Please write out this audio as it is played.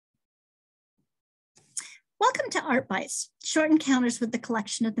Welcome to Art Bytes, short encounters with the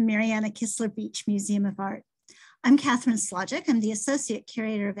collection of the Marianna Kistler Beach Museum of Art. I'm Catherine Slogic. I'm the Associate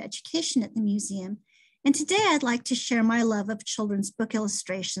Curator of Education at the museum. And today I'd like to share my love of children's book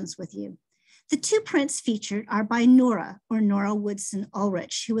illustrations with you. The two prints featured are by Nura, or Nora Woodson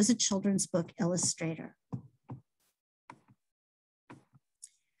Ulreich, who was a children's book illustrator.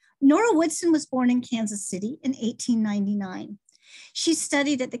 Nora Woodson was born in Kansas City in 1899. She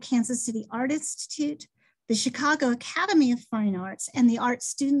studied at the Kansas City Art Institute, the Chicago Academy of Fine Arts, and the Art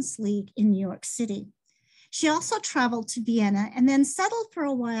Students League in New York City. She also traveled to Vienna and then settled for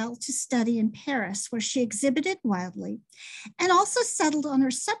a while to study in Paris, where she exhibited widely and also settled on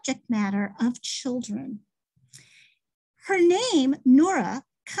her subject matter of children. Her name, Nura,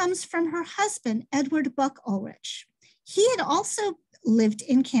 comes from her husband, Edward Buck Ulreich. He had also lived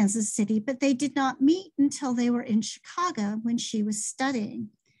in Kansas City, but they did not meet until they were in Chicago when she was studying.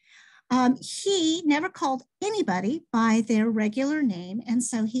 He never called anybody by their regular name, and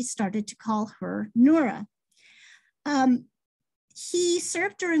so he started to call her Nura. He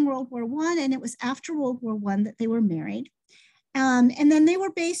served during World War I, and it was after World War I that they were married. And then they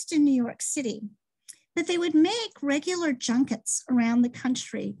were based in New York City. But they would make regular junkets around the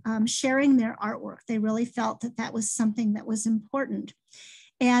country, sharing their artwork. They really felt that that was something that was important.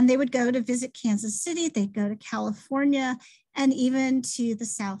 And they would go to visit Kansas City, they'd go to California, and even to the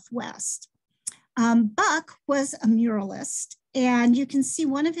Southwest. Buck was a muralist, and you can see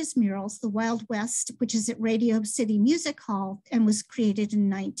one of his murals, The Wild West, which is at Radio City Music Hall and was created in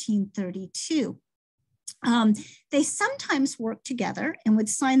 1932. They sometimes worked together and would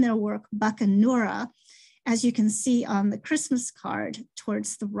sign their work Buck and Nura, as you can see on the Christmas card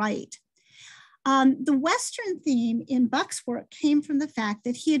towards the right. The Western theme in Buck's work came from the fact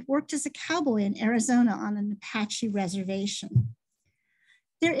that he had worked as a cowboy in Arizona on an Apache reservation.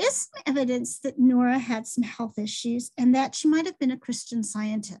 There is some evidence that Nora had some health issues and that she might have been a Christian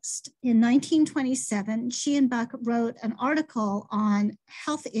Scientist. In 1927, she and Buck wrote an article on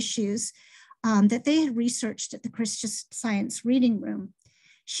health issues that they had researched at the Christian Science Reading Room.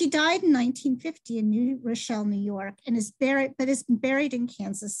 She died in 1950 in New Rochelle, New York, and is buried in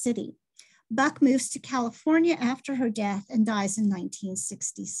Kansas City. Buck moves to California after her death and dies in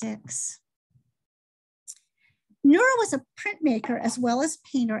 1966. Nura was a printmaker as well as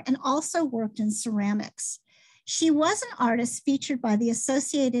painter and also worked in ceramics. She was an artist featured by the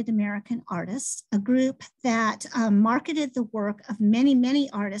Associated American Artists, a group that marketed the work of many, many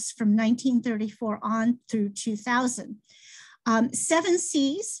artists from 1934 on through 2000. Seven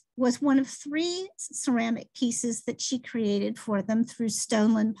Seas was one of three ceramic pieces that she created for them through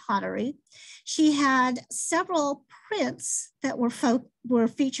Stoneland Pottery. She had several prints that were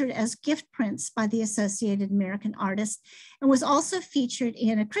featured as gift prints by the Associated American Artists and was also featured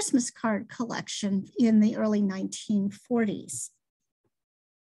in a Christmas card collection in the early 1940s.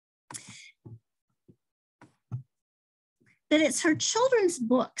 But it's her children's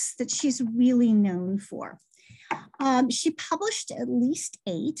books that she's really known for. She published at least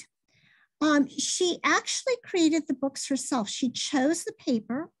 8. She actually created the books herself. She chose the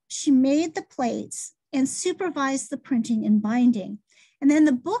paper, she made the plates, and supervised the printing and binding. And then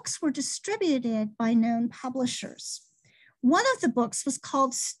the books were distributed by known publishers. One of the books was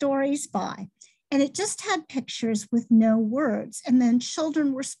called Stories By, and it just had pictures with no words. And then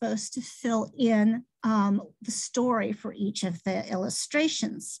children were supposed to fill in the story for each of the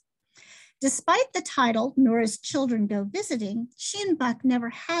illustrations. Despite the title, Nora's Children Go Visiting, she and Buck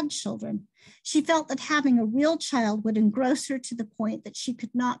never had children. She felt that having a real child would engross her to the point that she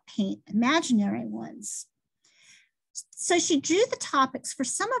could not paint imaginary ones. So she drew the topics for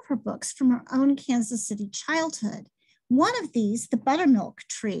some of her books from her own Kansas City childhood. One of these, The Buttermilk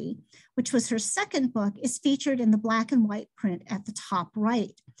Tree, which was her second book, is featured in the black and white print at the top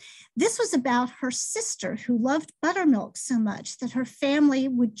right. This was about her sister who loved buttermilk so much that her family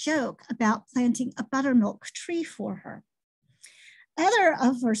would joke about planting a buttermilk tree for her. Other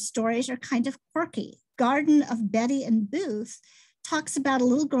of her stories are kind of quirky. Garden of Betty and Booth talks about a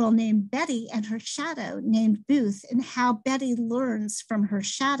little girl named Betty and her shadow named Booth and how Betty learns from her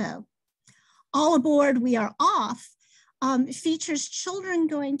shadow. All Aboard, We Are Off features children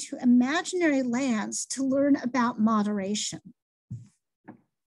going to imaginary lands to learn about moderation.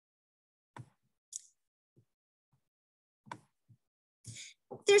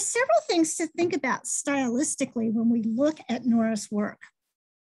 There's several things to think about stylistically when we look at Nora's work.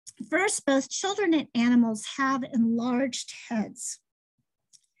 First, both children and animals have enlarged heads.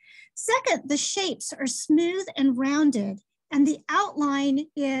 Second, the shapes are smooth and rounded, and the outline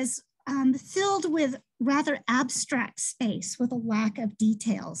is filled with rather abstract space with a lack of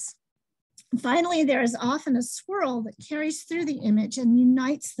details. Finally, there is often a swirl that carries through the image and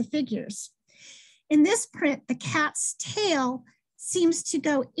unites the figures. In this print, the cat's tail seems to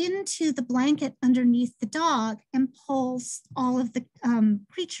go into the blanket underneath the dog and pulls all of the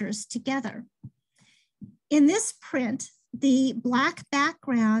creatures together. In this print, the black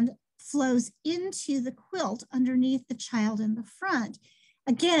background flows into the quilt underneath the child in the front,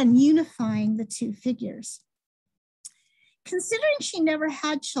 again, unifying the two figures. Considering she never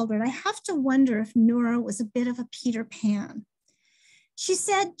had children, I have to wonder if Nora was a bit of a Peter Pan. She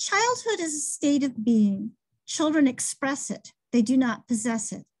said, childhood is a state of being. Children express it. They do not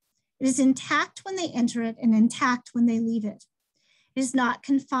possess it. It is intact when they enter it and intact when they leave it. It is not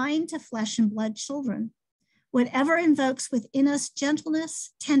confined to flesh and blood children. Whatever invokes within us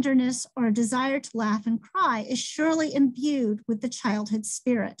gentleness, tenderness, or a desire to laugh and cry is surely imbued with the childhood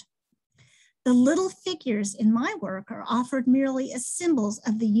spirit. The little figures in my work are offered merely as symbols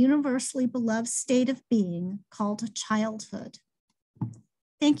of the universally beloved state of being called childhood.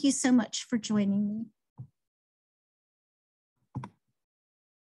 Thank you so much for joining me.